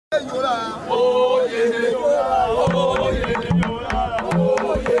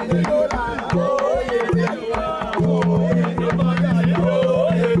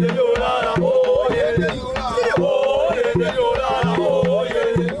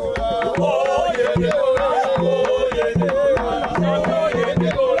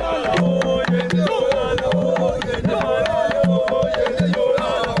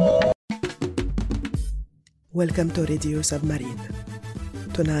Welcome to Radio Submarine.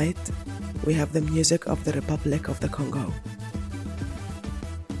 Tonight, we have the music of the Republic of the Congo.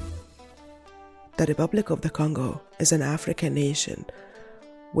 The Republic of the Congo is an African nation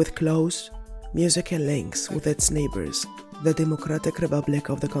with close musical links with its neighbors, the Democratic Republic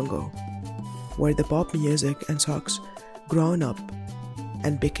of the Congo, where the pop music and songs grown up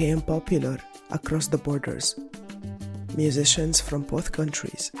and became popular across the borders. Musicians from both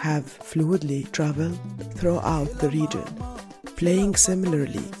countries have fluidly traveled throughout the region, playing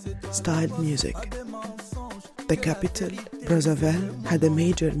similarly styled music. The capital, Brazzaville, had a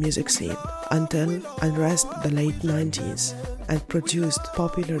major music scene until unrest the late 90s and produced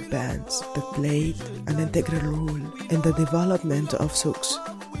popular bands that played an integral role in the development of souks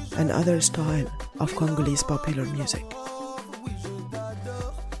and other style of Congolese popular music.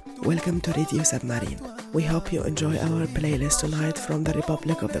 Welcome to Radio Submarine. We hope you enjoy our playlist tonight from the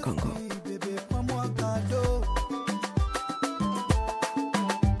Republic of the Congo.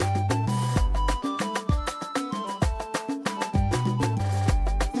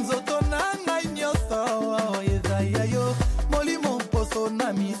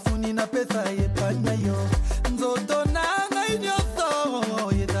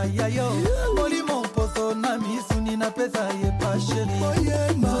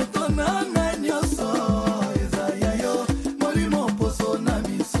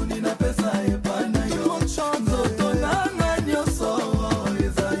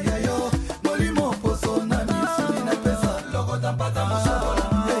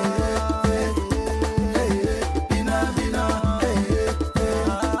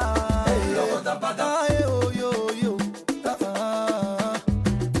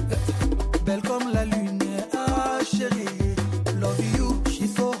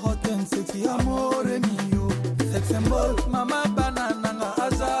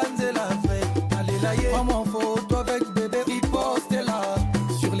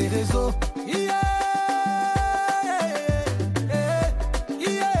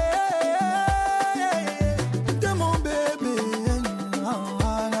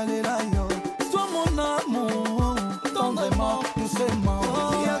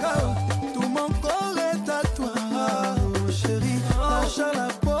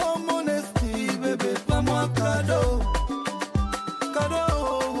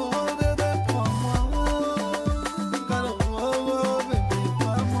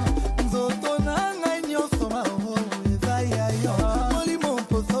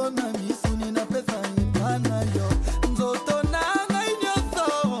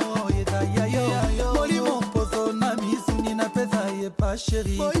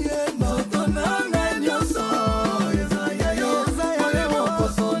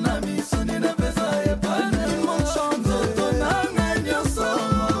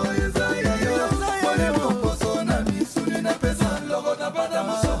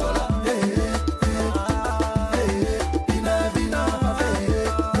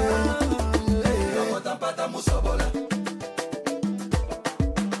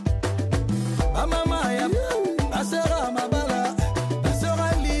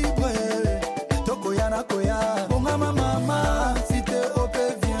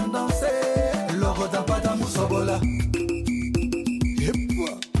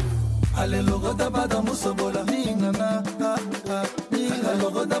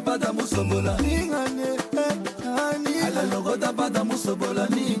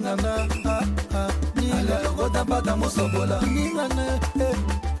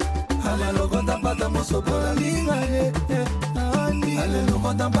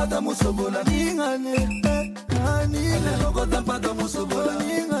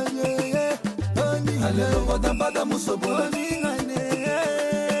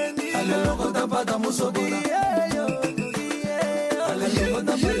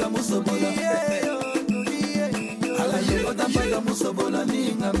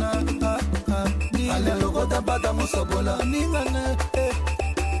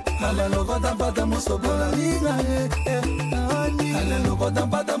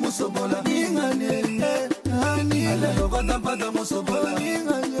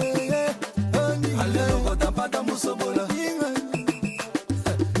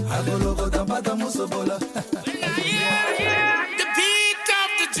 The beat of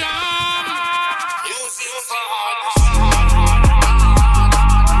the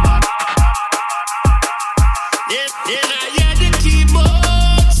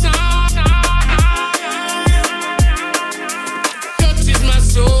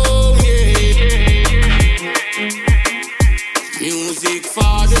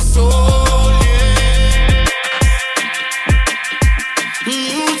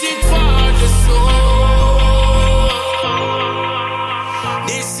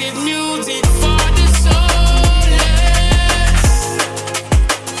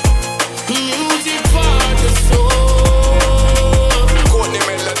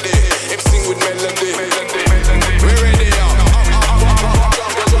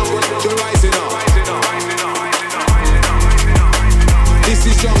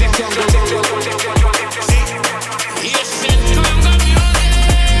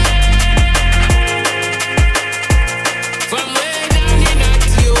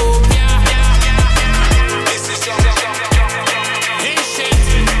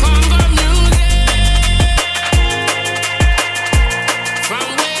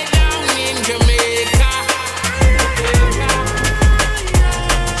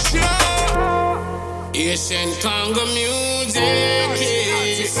Congo music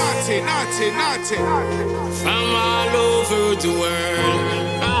is naughty. From all over the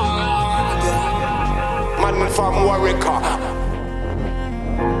world. Man from Warwick. Congo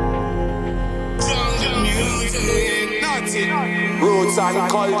music, naughty. Roots and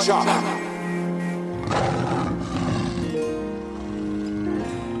culture.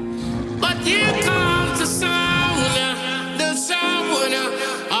 But here comes the sound of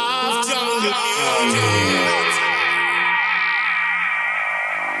jungle music.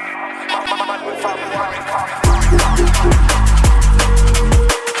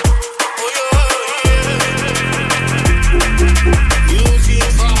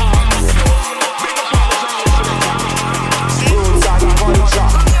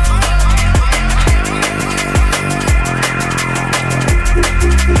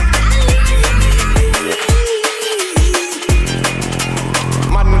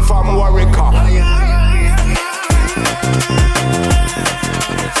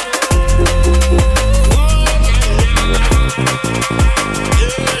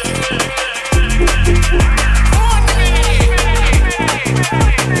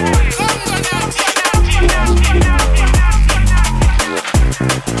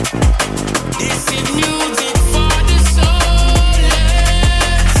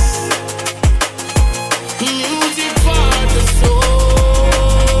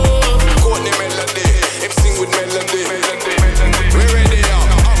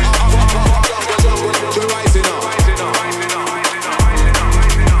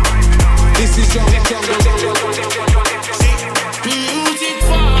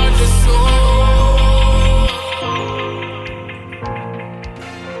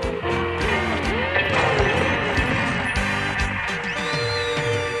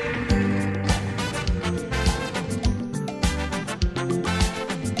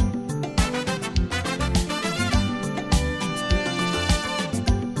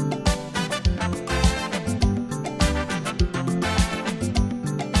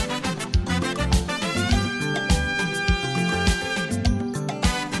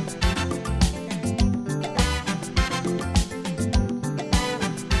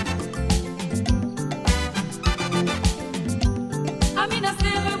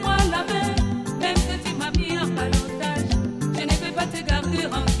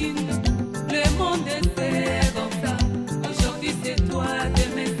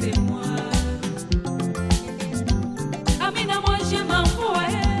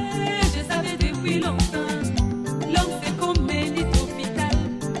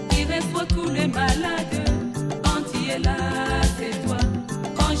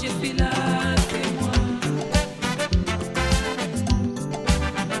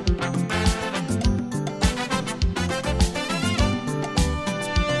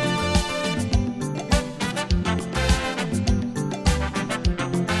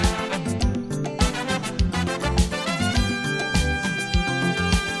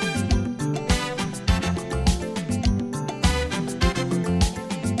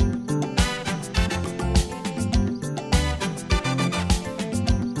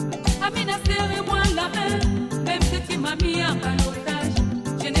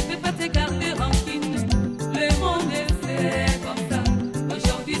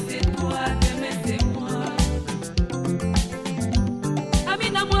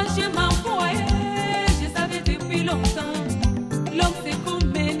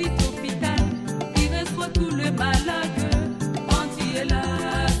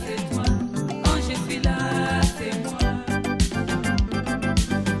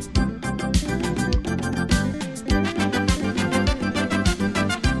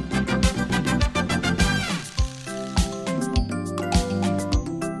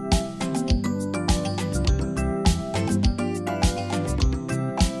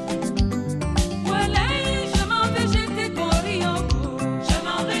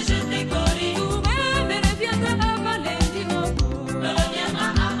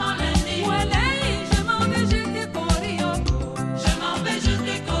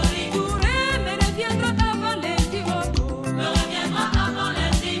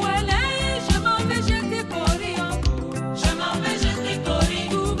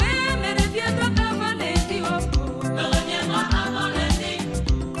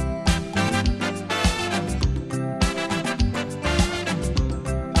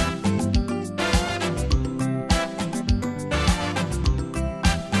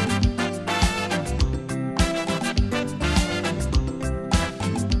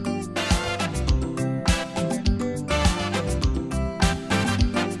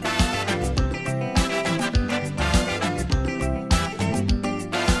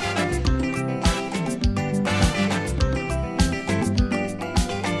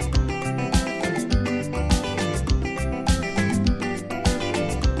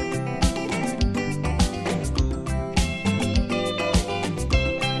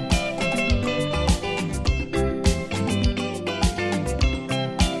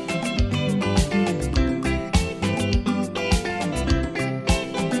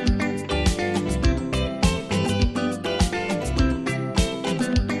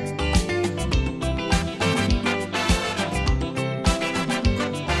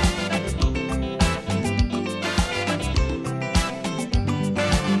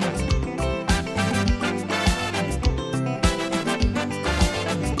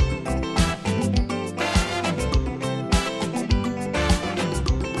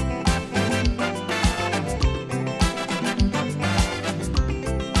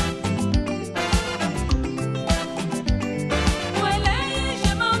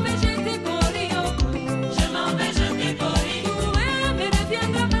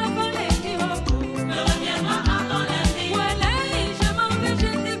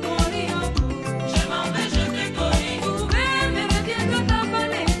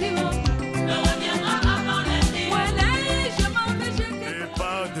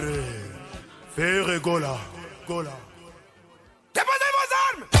 Gola, Gola. Déposez vos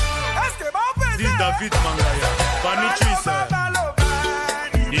armes. Est-ce que vous pouvez Dit David Mangaya, Fanny Twisse.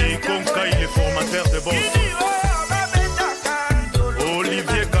 Il Conca, il est formateur de boss.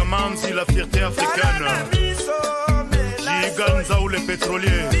 Olivier Kamanzi, la fierté africaine. Giganza ou les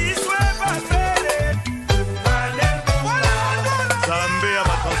pétroliers. Zambé à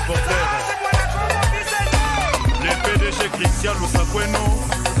ma transporteur. Le PDG Christian Lusakweno,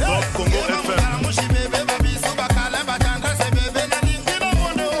 Top Congo FM.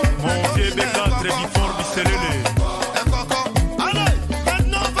 Mon vieux Beka, Trévifort, Bisselele.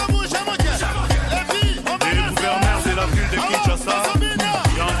 Les gouverneurs de la ville de Kinshasa,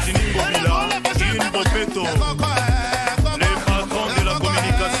 Yantini Bobila, Kin Bopeto. Les patrons de la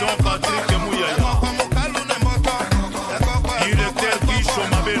communication, Patrick Mouyaya. Directeur Guicho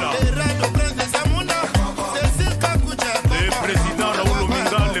Mabela. Le président Raoul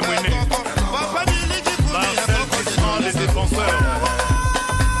Ominga Lemwene. Marcel Tisserand, les défenseurs.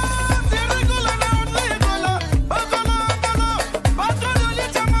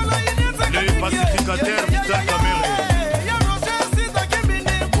 Les pacificateurs Vital Kamere.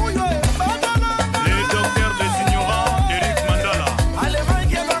 Les docteurs des ignorants Eric Mandala.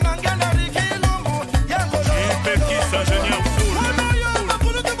 Gilles Bekis, ingénieur Soul.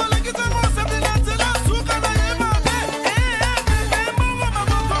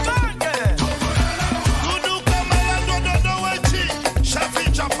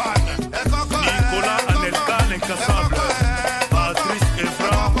 Nicolas Anelka, l'incassable. Patrice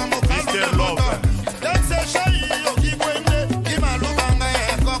Efra, Mister Love.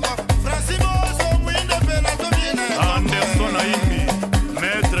 Anderson Aïmi,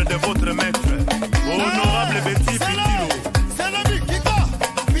 maître de votre maître. Honorable Betty Pitilo.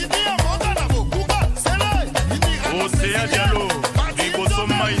 Océa Diallo, Iboso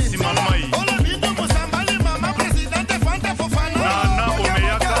Maïsi Mamaï. Nana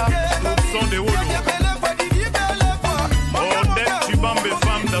Omeyaka, soupçon de Wolo. Odette Chibambe,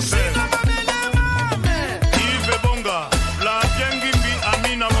 femme d'affaires. Yves Bonga, la Biengimbi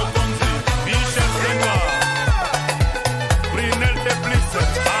Amina Mokonzi, Michel Senga. Brunel Teplis,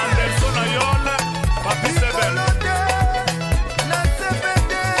 Anderson Ayol, Papi Sebel.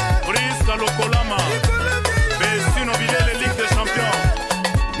 Brice Kalokolama, Bessino Bilele, Ligue des Champions.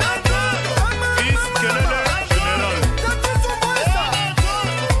 Fils Kelele, Général.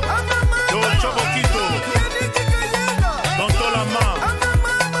 Docho Bokito, Tonto Lama,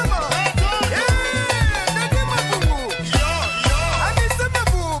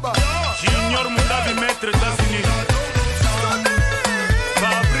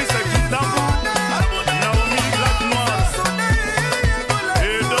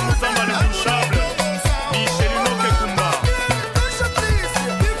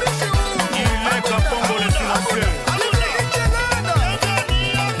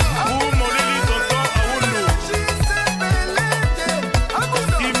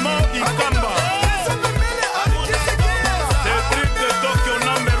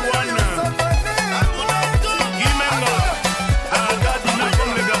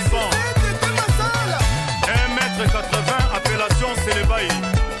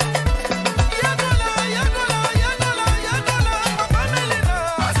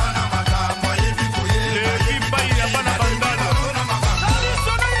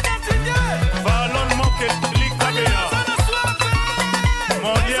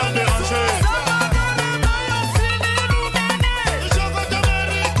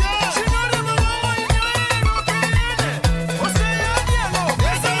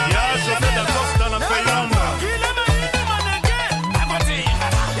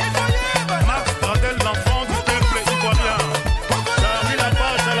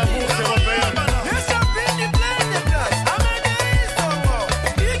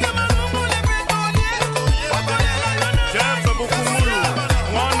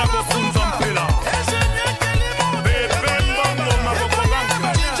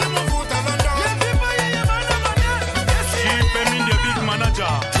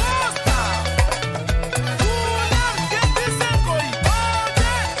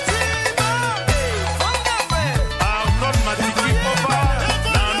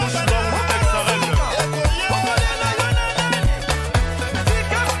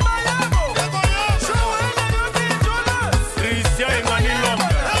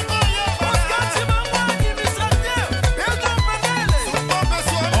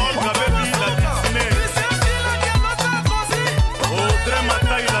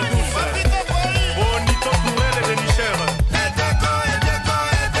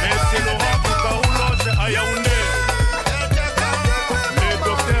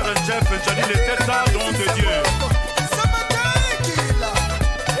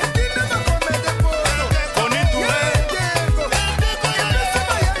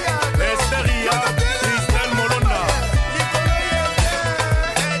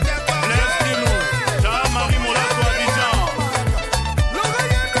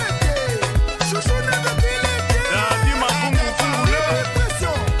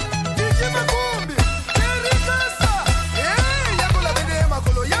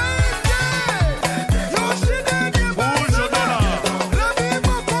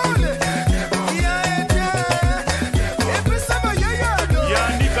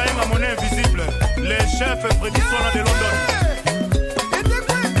 Swana de London.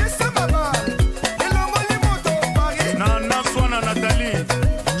 Nana Swana Nathalie.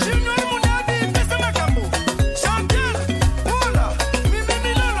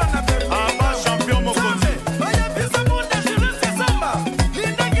 Aba champion Mokonzi.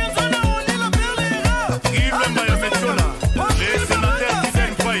 Ibemba ya Metiola. Les sénateurs qui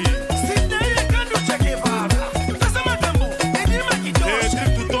viennent payer.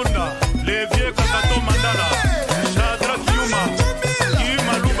 Et Tutonda. Les vieux Kakato Mandala. Chadra Kiuma.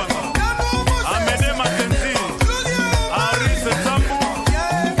 Kiuma Lubanga. Amede Makenzi. Aris Zambu.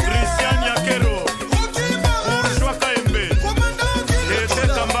 Christian Yakero. Bourgeois Kaembe. Tete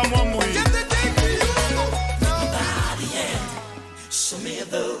Kamba Mwamoui. Show me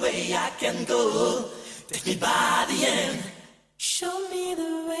the way I can go. Take me by the end. Show me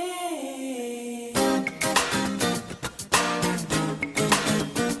the way.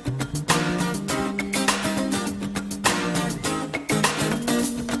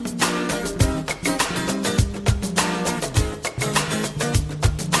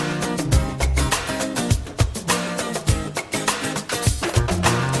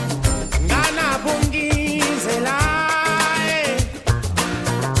 Ngana bungizela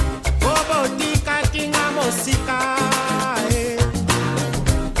bobo tika kinga mosika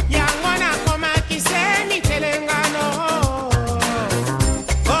yangona koma kiseni telengano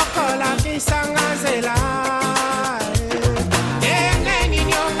okola kisanga zela engeni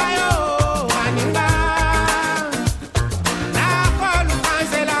nyonga yo aninga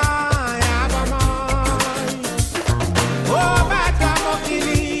nakolukanzela yabama obata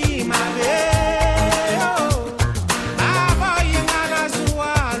mokili mabe aboyingana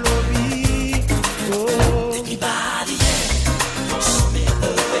zuwa lobi Take me by the end. Show me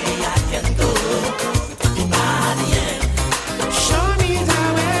the way I can go. Take me by the end. show me the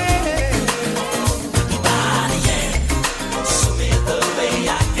way. Take me by the end. Show me the way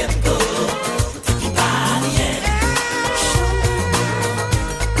I can go. Take me by the end.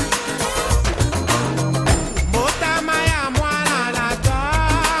 Motama ya mwana na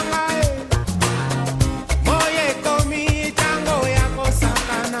tanga moye komi tango ya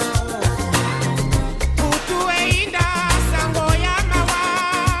kosakana kutu einda sango ya mawa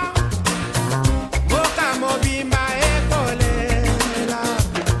moka mobimba ekolela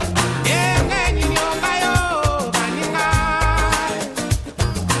engeni nyonga yo baninga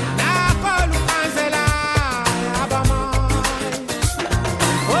nakolukanzela ya bamai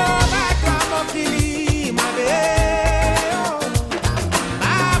obatwa mokili mabe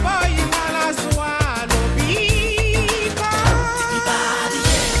baboyingana zuwa lobika By the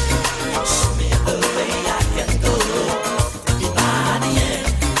end. Show me the way I can go. Take me by the end.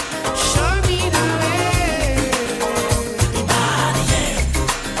 show me the way. By the end.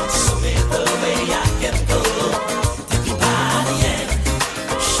 Show me the way I can go. Take me by the end.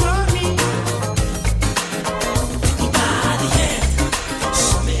 Show me By the end.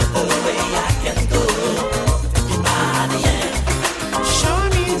 Show me the way I can go. Take me by the end. show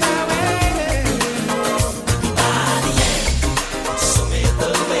me the way. By the end. Show me the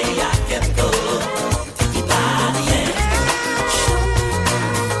way I can go. Take me by the end.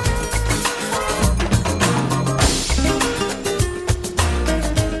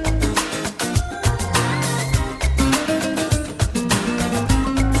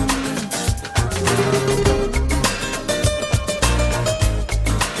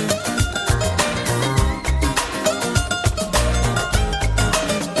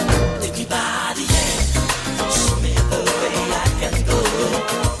 Take me by the end. Show me the way I can go.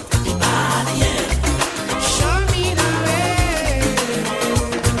 Take me by the end. Show me the way.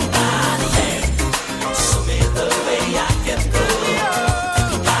 By the end. Show me the way I can go. Take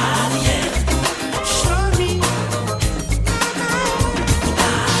me by the end. Show me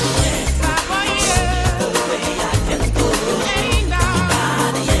The way I can go. Ainda By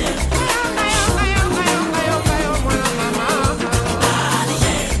the end. By the end.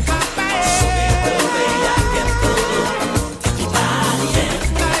 The way I can go. Take me by the end.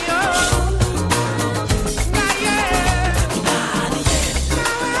 By the end. Show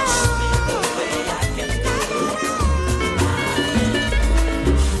me the way I can go.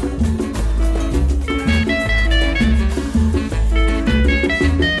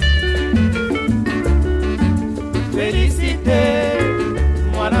 Félicité,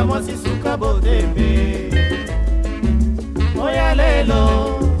 mwana mwasi suka bodembe oya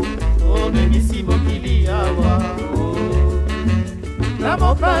lelo omemisi mokili awa na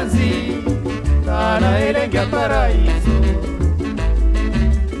mopanzi tala elenge ya paraiso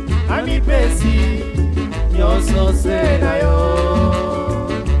amipesi nyonso se na yo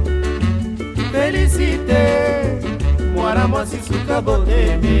Félicité mwasi suka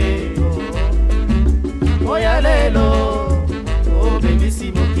boteme oya lelo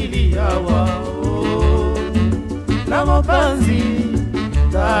obebisi mokili awa na mopanzi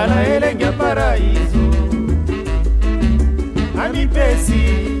tala elenge ya paraiso amipesi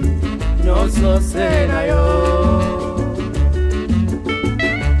nyonso se na yo.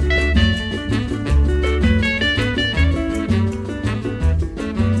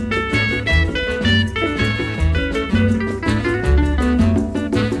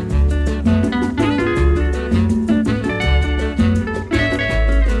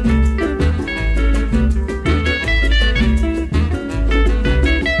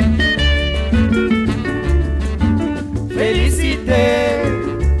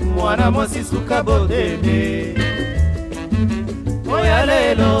 Mwana mwasi suka boteme oya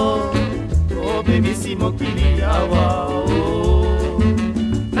lelo obebisi mokili awa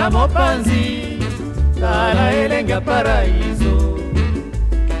na mopanzi tala elenge ya paraiso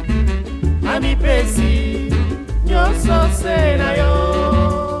amipesi nyonso se na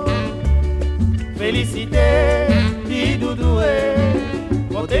yo. Felicite didudue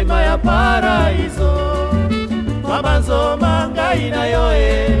motema ya paraiso mabanzo mangai na yo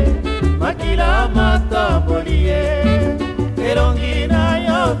makila matamboli elongi na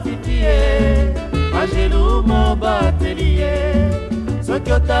yo fiti majelu mobateli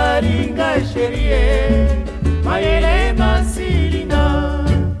soki otali ngai sheri mayele masilinga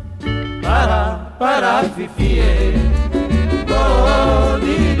para fifi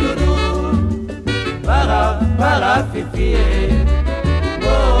didudu para fifi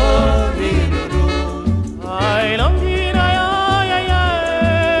didudu elongi na yo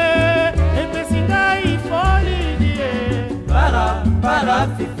para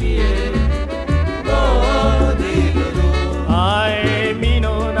fifi didudu ai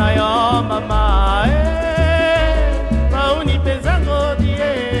mino na yo mama mauni pezango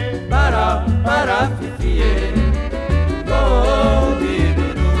die para fifi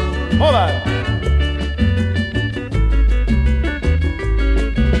didudu moba.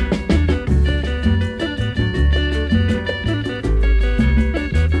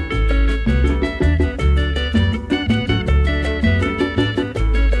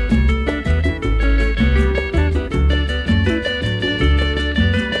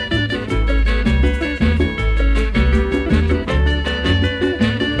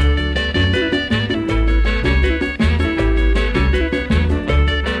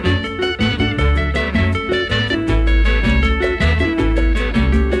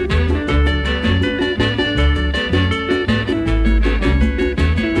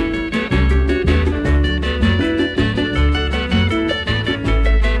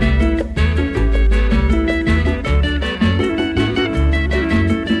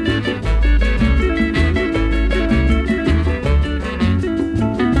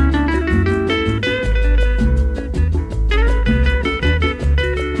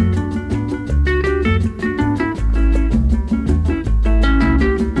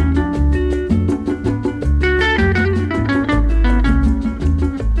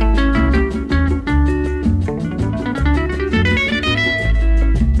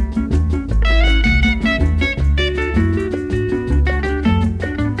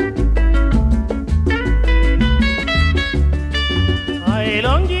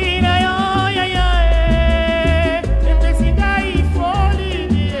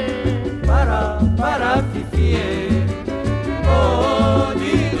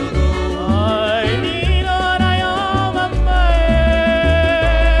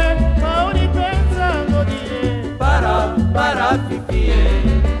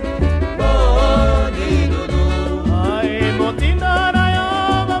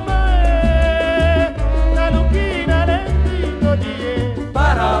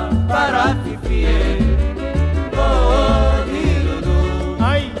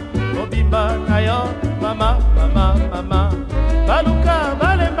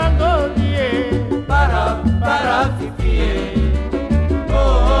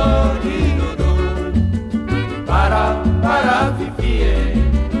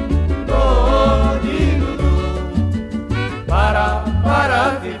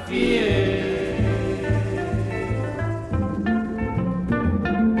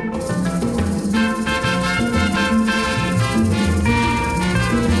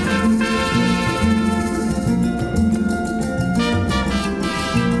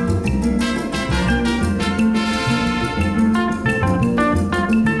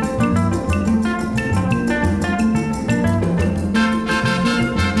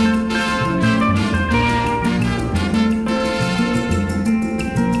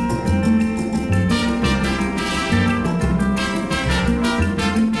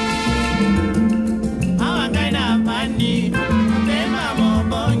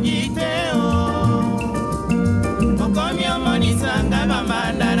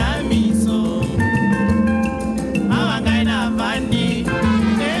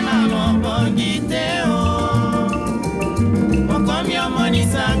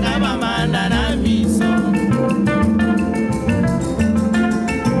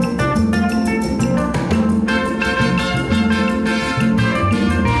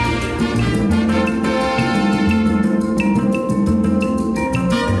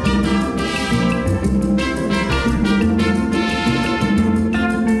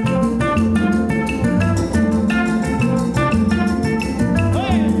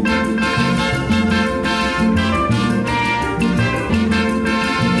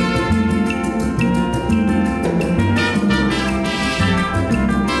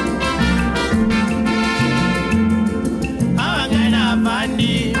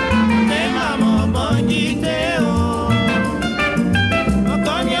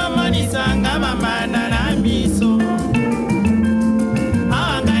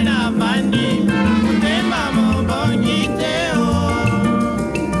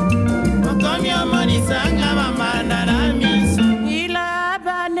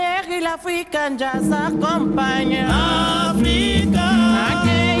 campagne. Africa,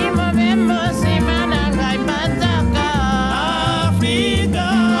 Akei movembo simana ngai bataka. Africa,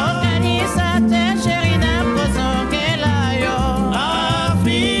 Okanisa te chéri na kozongela yo.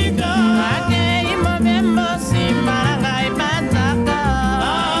 Africa, Akei movembo simana ngai bataka.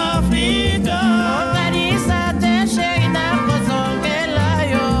 Africa, Okanisa te chéri na kozongela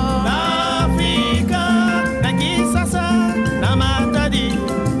yo. Africa, na Kisasa, na Matadi,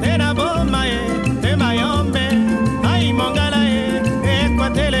 te na Boma te Mayombe, ai Mongala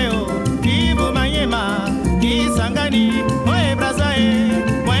Equateleo, Kivu Manyema, Kisangani, Oe Brazae,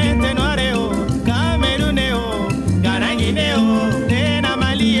 Pointe Noireo, Cameruneo, Garanguineo, te na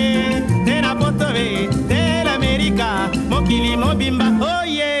Malie, te na Potove, te l'America, Mokili Mobimba, oh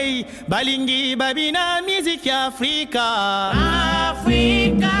yeah, Balingi Babina, musique Africa.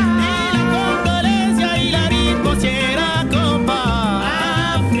 Africa, La Congolaise, il arrive pour Sierra Compa.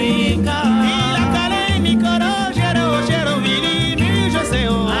 Africa, La Calais, Mikoro, Gero, Gero, Vili,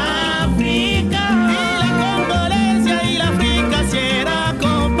 Mujoseo. Africa, La Congolaise, il Africa, Sierra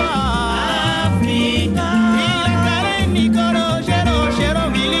Compa. Africa, La Calais, Mikoro, Gero, Gero,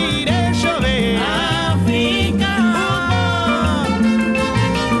 Vili, de Chauvet. Africa.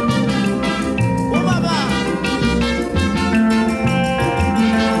 Oh baba.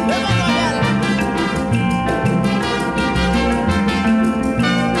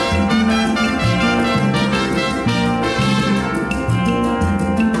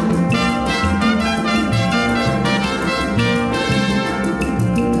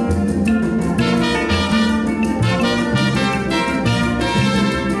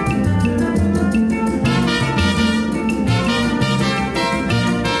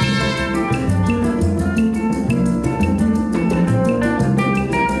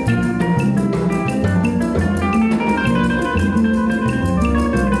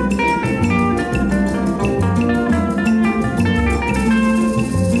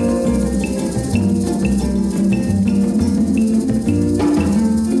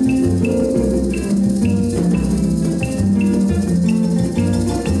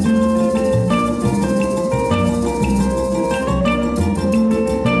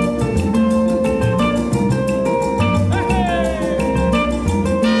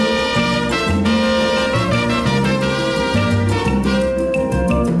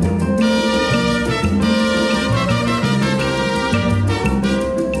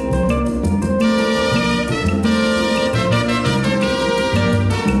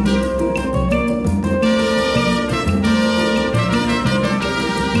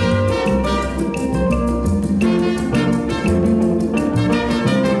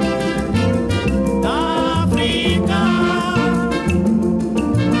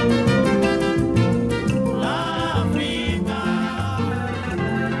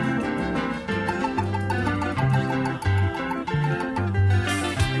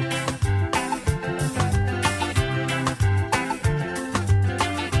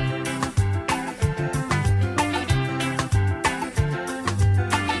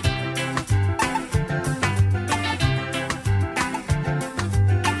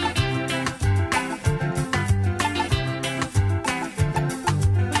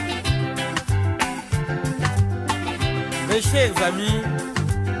 Mes chers amis,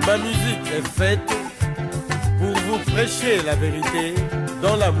 ma musique est faite pour vous prêcher la vérité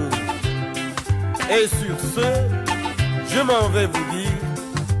dans l'amour. Et sur ce, je m'en vais vous dire,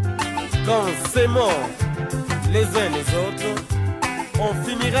 qu'en s'aimant les uns les autres, on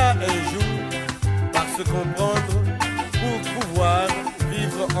finira un jour par se comprendre pour pouvoir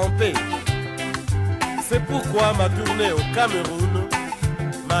vivre en paix. C'est pourquoi ma tournée au Cameroun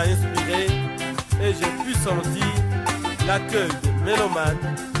m'a inspiré et j'ai pu sentir l'accueil des mélomanes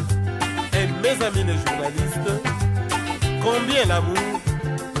et mes amis les journalistes, combien l'amour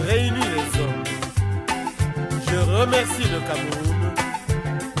réunit les hommes. Je remercie le Cameroun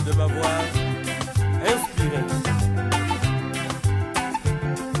de m'avoir inspiré.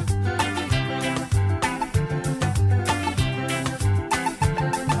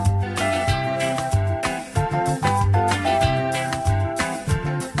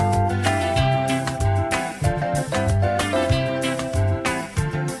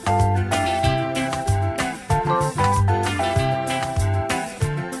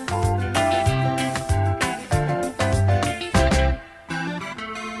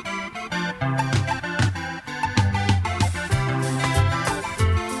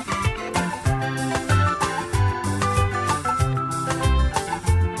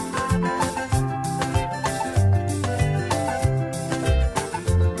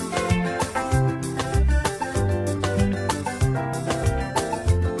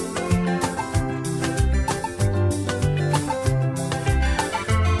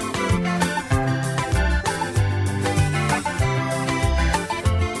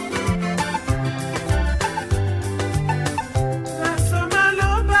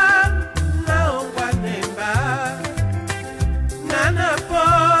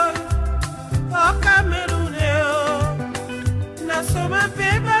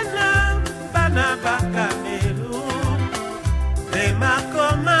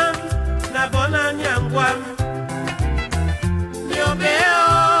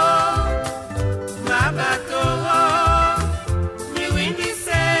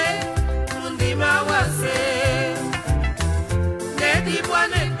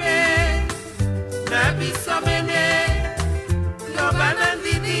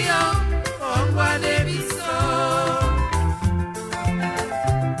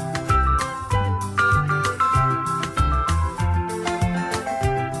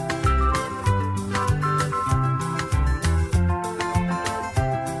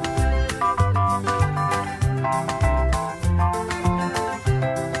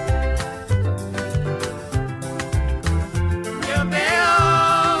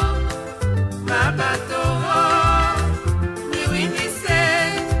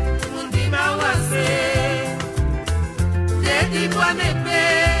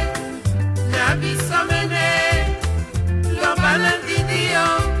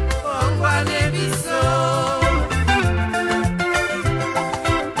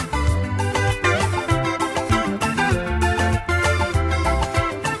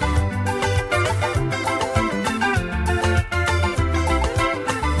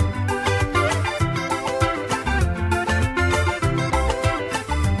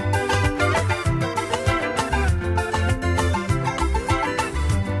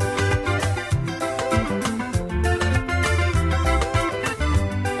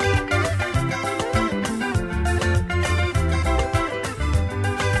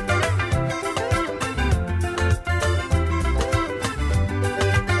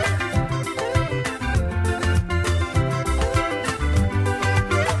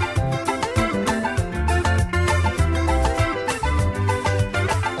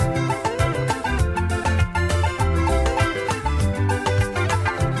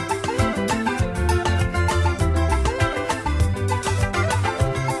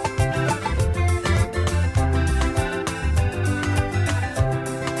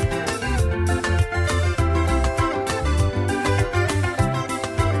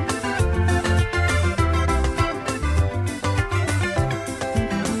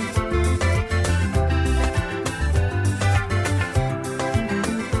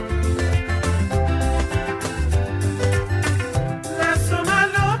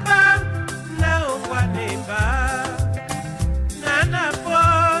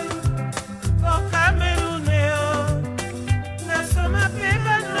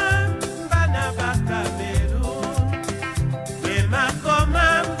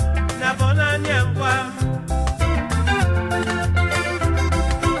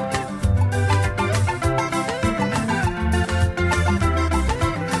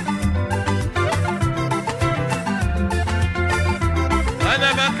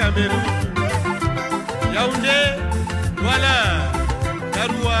 Manaba Cameroun, Yaoundé, Douala,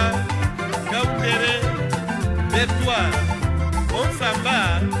 Garoua, Gaoundéré, Bertois,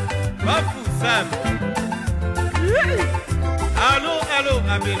 Monsamba, Bafoussam. Allô, allô,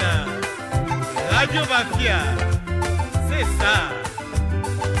 Abena, Radio Bafia, c'est ça.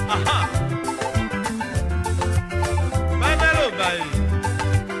 Aha. Banalo Baye.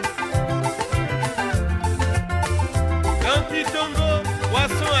 Gantitongo,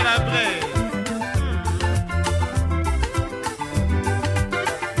 poisson à la braise.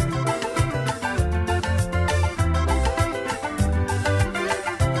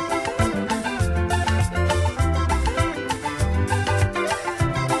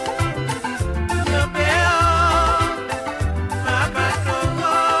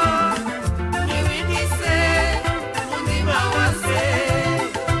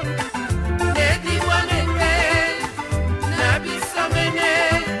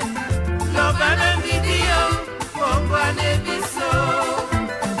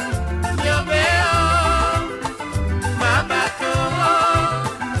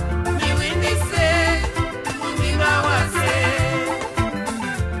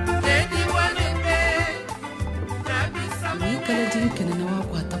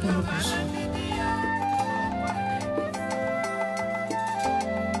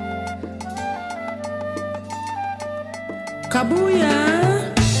 Kabuya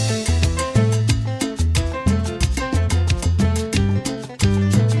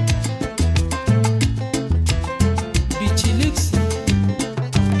Bichilix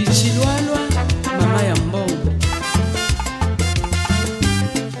Bichilwalwa mama ya mbongo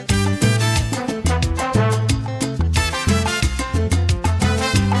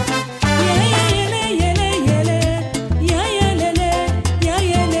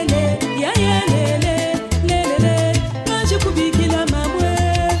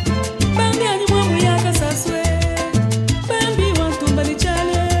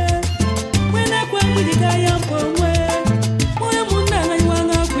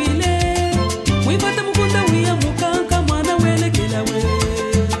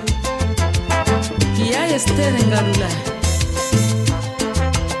Ngarula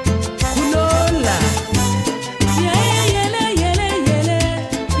Kulola Ya yele yele yele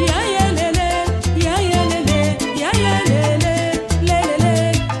Ya yelele Ya yelele Ya yelele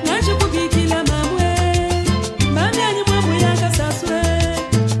Lelele Naje kubikila mamwe Bambi anyi mwamu yaka saswe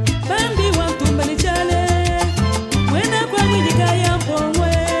Bambi wantumba ni chale Mwena kwa mwidika ya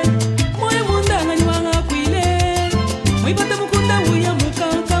mpongwe Mwe munda nganyi wanga kwile Mwipata mukunda uya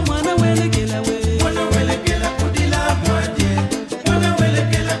mukanka mwana wele kela we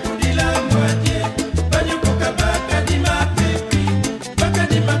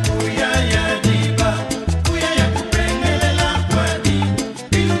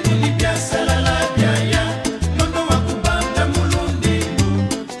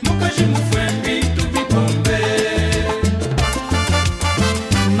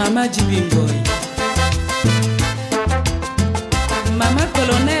Mama Jibingoy Mama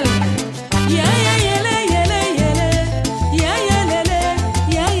Colonel Ya ya yele yele yele Ya yelele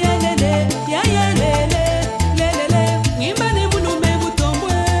Ya yelele Ya yelele Lelele Ngimba ni mulume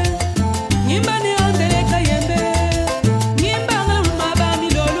butombwe Ngimba ni andere kayembe Ngimba ngala mabani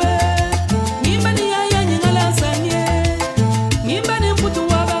lolwe Ngimba ni yaya nyingala sanye Ngimba ni mputu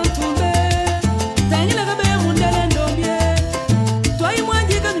wabantumbe Tangila kabe mundele ndombye Twai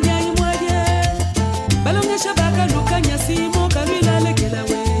mwajika nyanyi mwaje Balongesha baka luka nyasimo kalwila lekela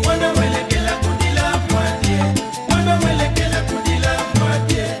we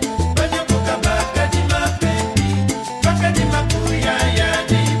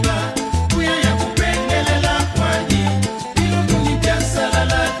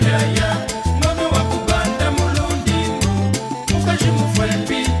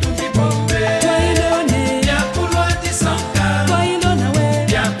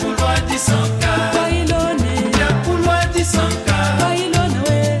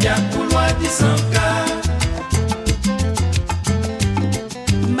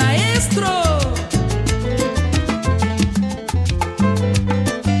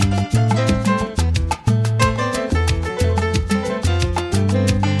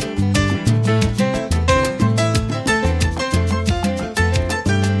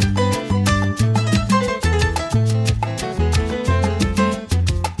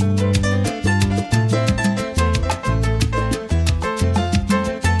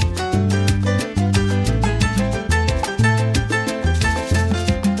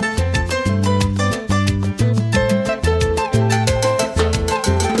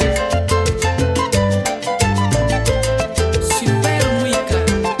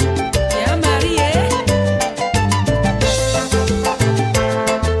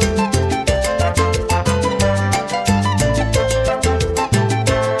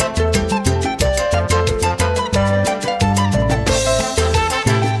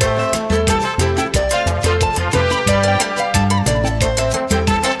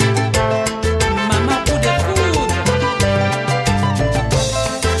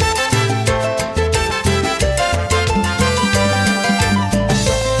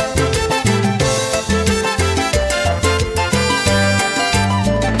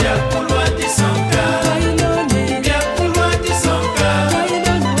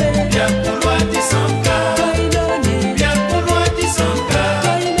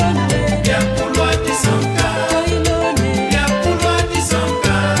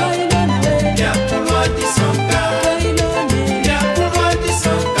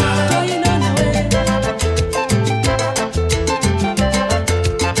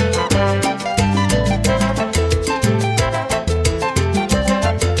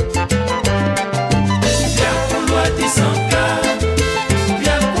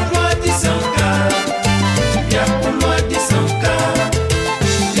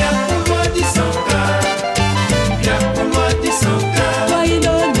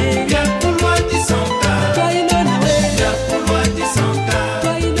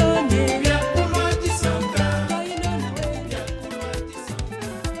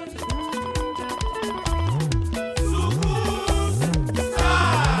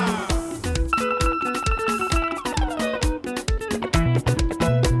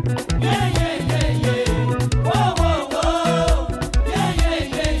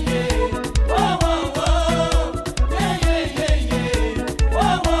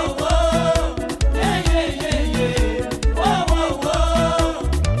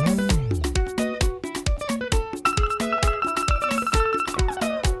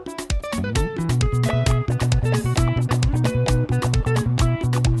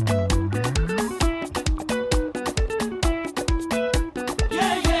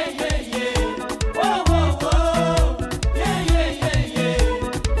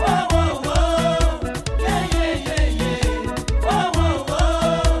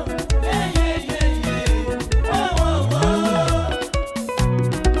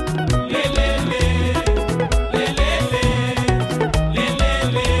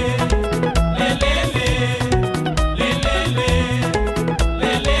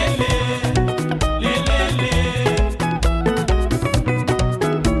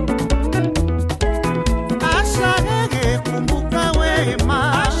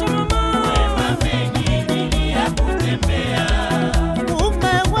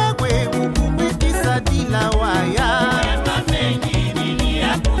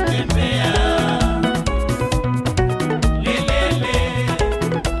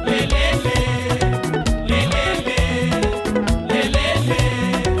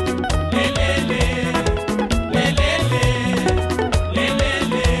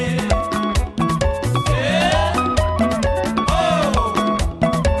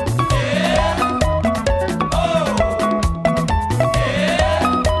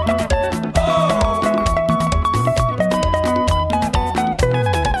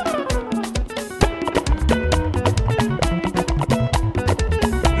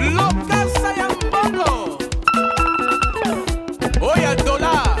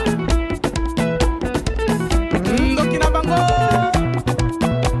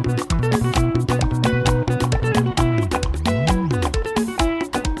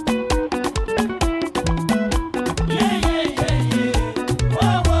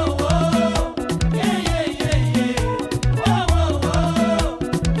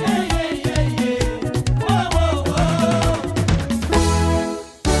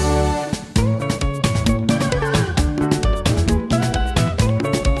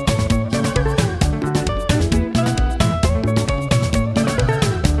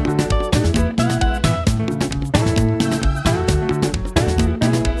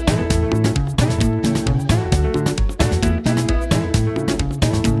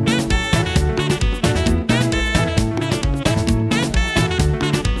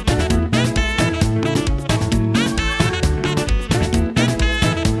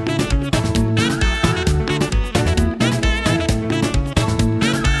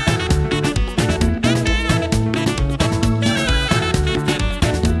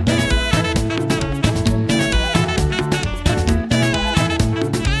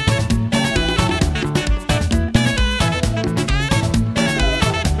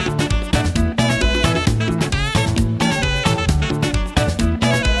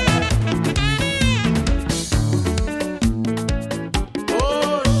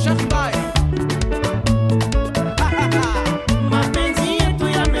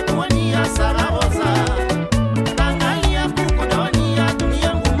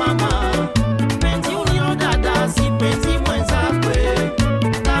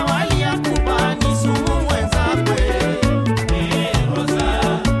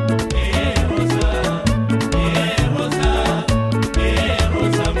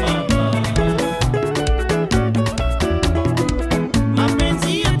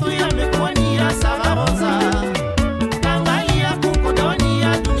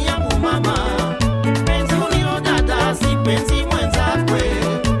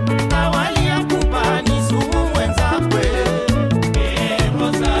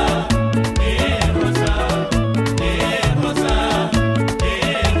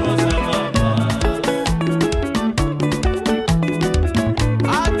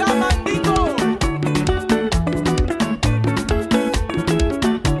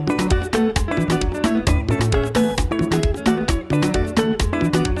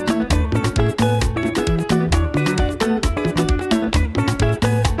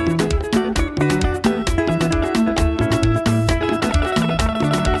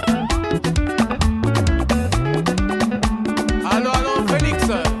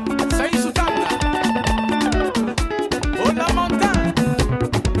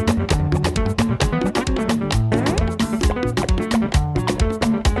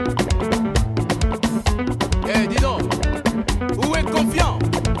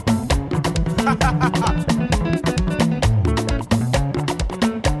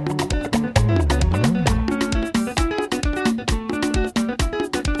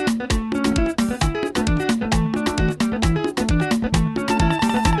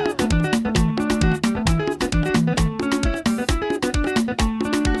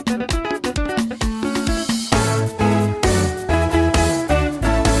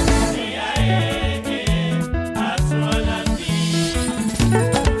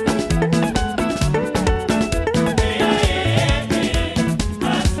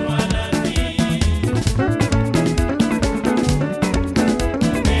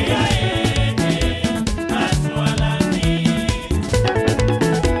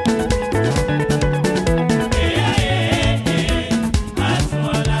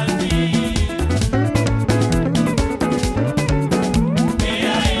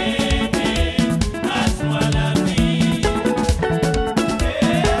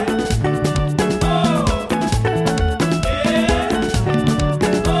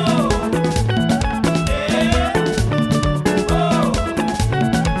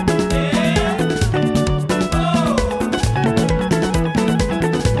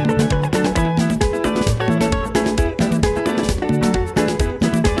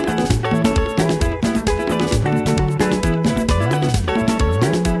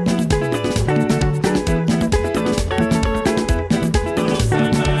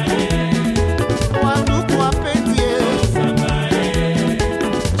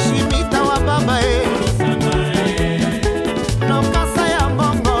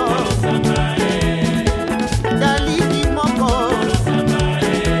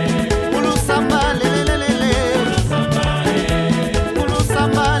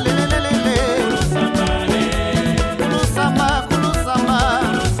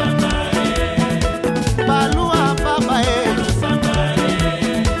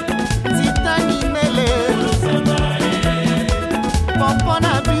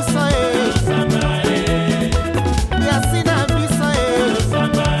biso yasi na biso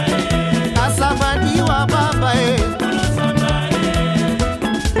Asamadi wa baba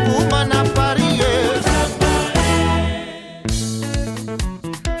Uma na Paris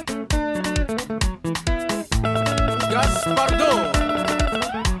Gaspardo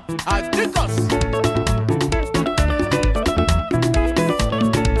Adicos